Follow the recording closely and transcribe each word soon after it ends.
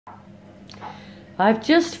I've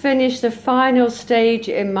just finished the final stage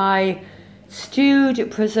in my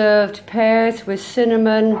stewed preserved pears with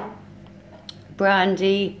cinnamon,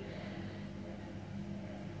 brandy.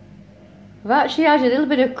 I've actually added a little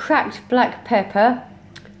bit of cracked black pepper,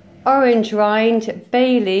 orange rind,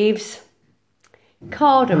 bay leaves,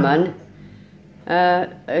 cardamom,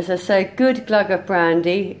 as I say, good glug of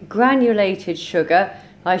brandy, granulated sugar.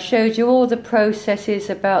 I showed you all the processes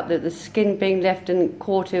about the skin being left and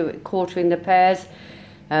quartering the pears.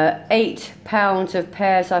 8 pounds of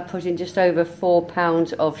pears, I put in just over 4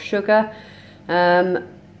 pounds of sugar. As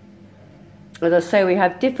I say, we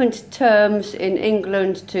have different terms in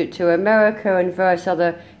England to America and various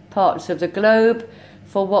other parts of the globe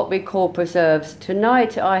for what we call preserves.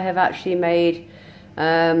 Tonight I have actually made,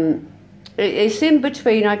 it's in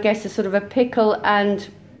between, I guess, a sort of a pickle and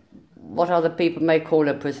what other people may call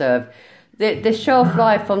a preserve. The shelf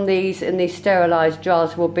life on these in these sterilised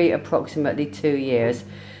jars will be approximately 2 years.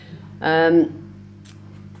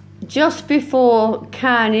 Just before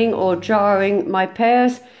canning or jarring my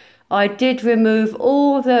pears, I did remove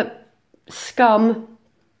all the scum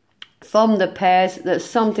from the pears. That's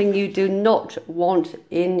something you do not want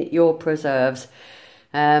in your preserves.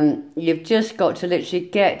 You've just got to literally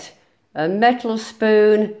get a metal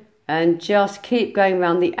spoon and just keep going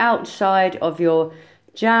around the outside of your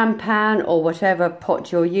jam pan or whatever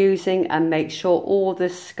pot you're using and make sure all the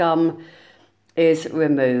scum is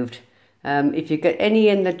removed. If you get any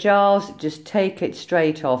in the jars, just take it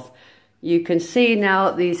straight off. You can see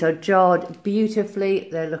now these are jarred beautifully.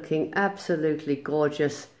 They're looking absolutely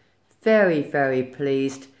gorgeous. Very, very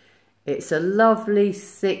pleased. It's a lovely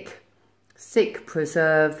thick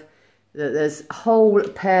preserve. There's whole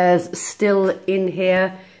pears still in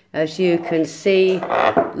here. As you can see,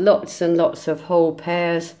 lots and lots of whole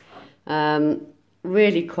pears.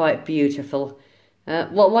 Really quite beautiful.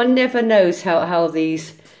 Well, one never knows how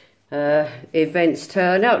these events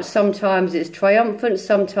turn out. Sometimes it's triumphant,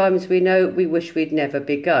 sometimes we wish we'd never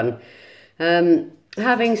begun.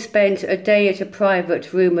 Having spent a day at a private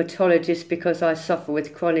rheumatologist because I suffer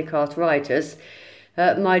with chronic arthritis,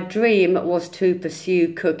 my dream was to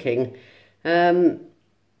pursue cooking.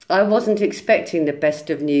 I wasn't expecting the best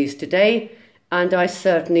of news today, and I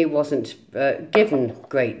certainly wasn't given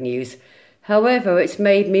great news. However, it's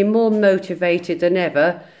made me more motivated than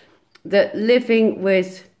ever that living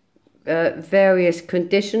with various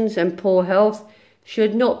conditions and poor health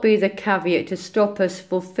should not be the caveat to stop us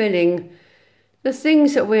fulfilling the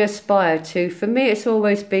things that we aspire to. For me, it's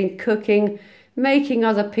always been cooking, making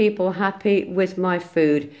other people happy with my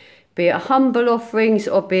food, be it humble offerings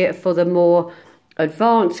or be it for the more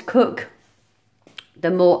advanced cook,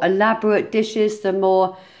 the more elaborate dishes, the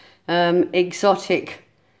more exotic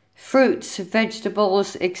fruits,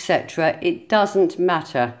 vegetables, etc. It doesn't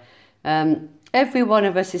matter. Every one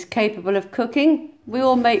of us is capable of cooking. We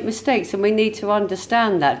all make mistakes and we need to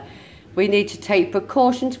understand that. We need to take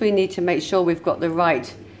precautions. We need to make sure we've got the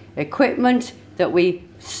right equipment, that we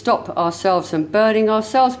stop ourselves from burning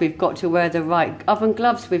ourselves. We've got to wear the right oven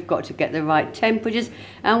gloves. We've got to get the right temperatures,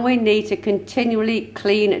 and we need to continually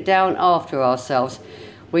clean down after ourselves.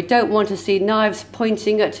 We don't want to see knives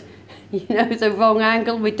pointing at, the wrong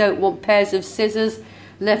angle. We don't want pairs of scissors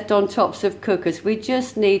left on tops of cookers. We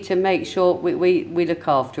just need to make sure we look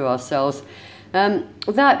after ourselves.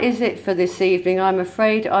 That is it for this evening. I'm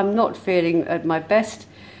afraid I'm not feeling at my best.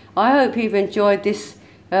 I hope you've enjoyed this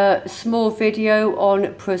small video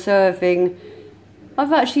on preserving.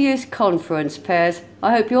 I've actually used conference pears.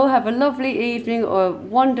 I hope you all have a lovely evening or a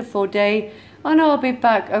wonderful day, and I'll be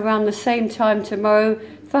back around the same time tomorrow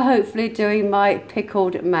for hopefully doing my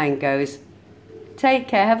pickled mangoes. Take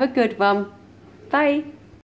care, have a good one. Bye.